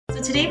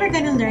today we're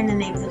going to learn the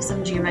names of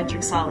some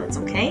geometric solids,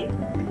 okay?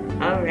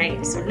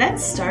 Alright, so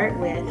let's start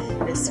with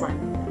this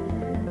one.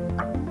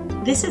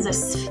 This is a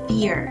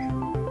sphere.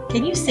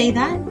 Can you say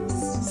that?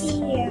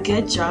 Sphere.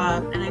 Good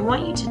job. And I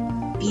want you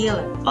to feel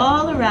it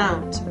all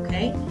around,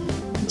 okay?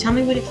 And tell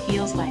me what it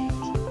feels like.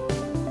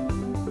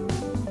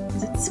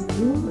 Is it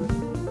smooth?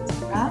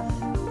 Is it rough?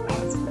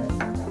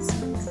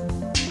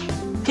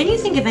 Can you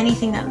think of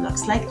anything that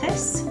looks like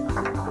this? In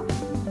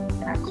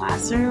our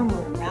classroom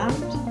or around?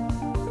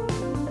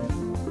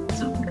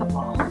 Does it look like a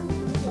ball?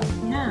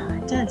 Yeah,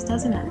 it does,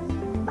 doesn't it?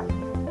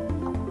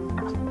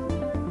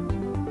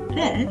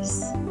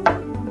 This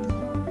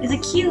is a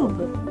cube.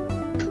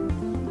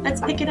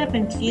 Let's pick it up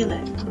and feel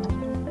it.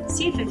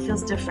 See if it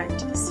feels different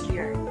to the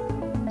sphere.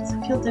 Does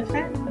it feel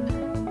different?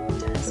 It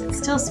does. It's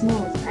still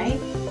smooth, right?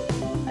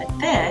 But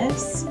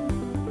this,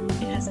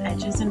 it has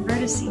edges and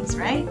vertices,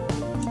 right?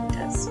 It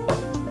does.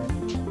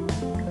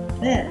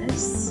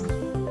 This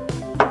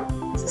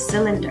is a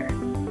cylinder.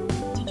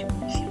 Did you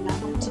feel that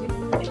one too?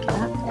 Pick it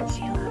up and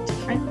feel how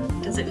different.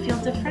 Does it feel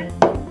different?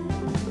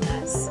 It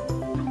does.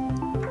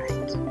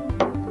 Right.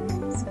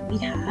 So we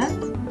have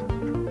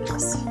a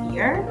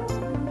sphere,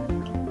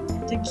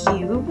 and a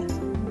cube,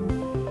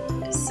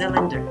 and a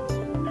cylinder.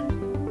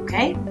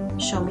 Okay?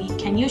 Show me.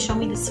 Can you show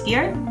me the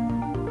sphere?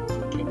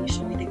 Can you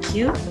show me the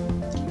cube?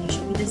 Can you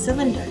show me the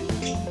cylinder?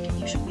 Can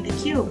you show me the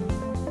cube?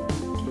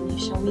 Can you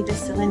show me the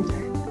cylinder?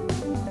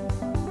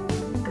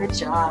 Good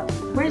job.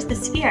 Where's the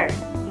sphere?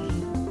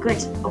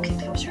 Good. Okay,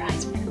 close your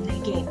eyes. We're going to play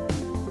a game.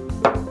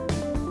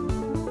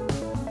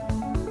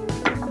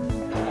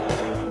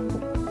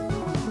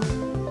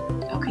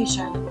 Okay,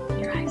 Charlotte, open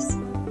your eyes.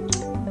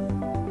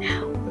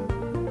 Now,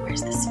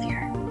 where's the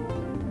sphere?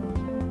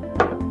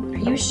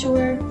 Are you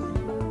sure?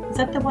 Is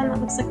that the one that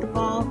looks like the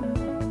ball?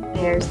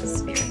 There's the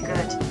sphere.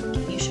 Good.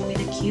 Can you show me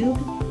the cube?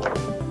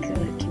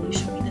 Good. Can you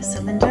show me the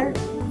cylinder?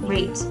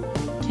 Great.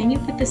 Can you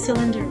put the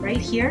cylinder right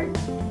here?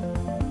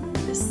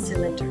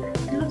 Cylinder.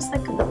 It looks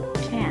like a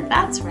can.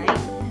 That's right.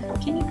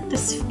 Can you put the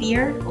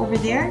sphere over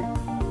there?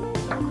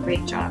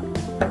 Great job.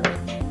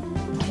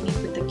 Can you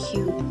put the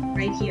cube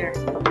right here?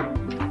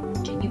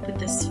 Can you put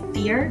the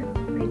sphere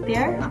right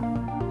there?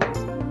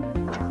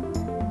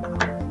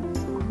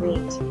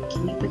 Great.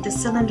 Can you put the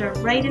cylinder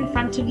right in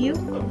front of you?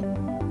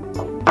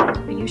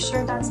 Are you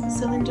sure that's the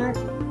cylinder?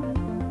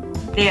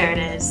 There it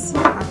is.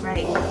 All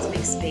right, let's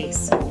make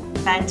space.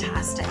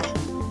 Fantastic.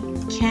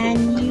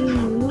 Can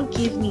you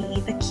give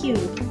me the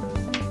cube?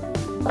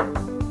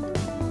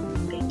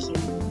 Thank you.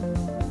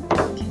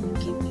 Can you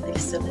give me the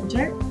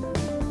cylinder?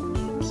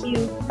 Thank you.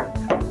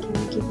 Can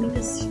you give me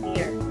the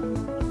sphere?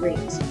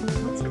 Great.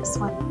 What's this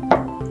one?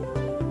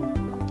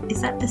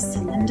 Is that the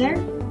cylinder?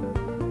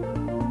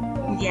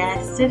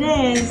 Yes, it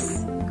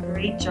is.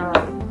 Great job.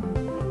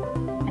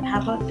 And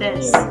how about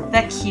this?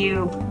 The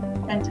cube.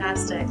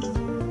 Fantastic.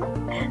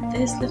 And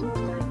this little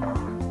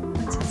one.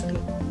 What's his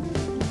name?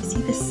 You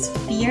see the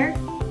sphere?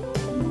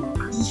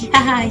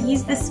 Yeah,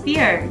 he's the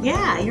sphere.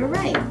 Yeah, you're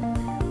right.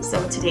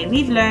 So today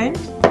we've learned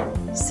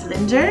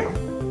cylinder,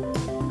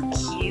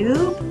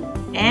 cube,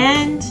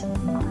 and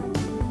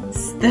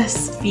the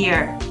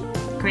sphere.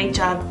 Great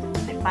job.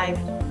 High five.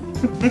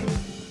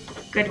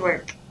 Good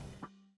work.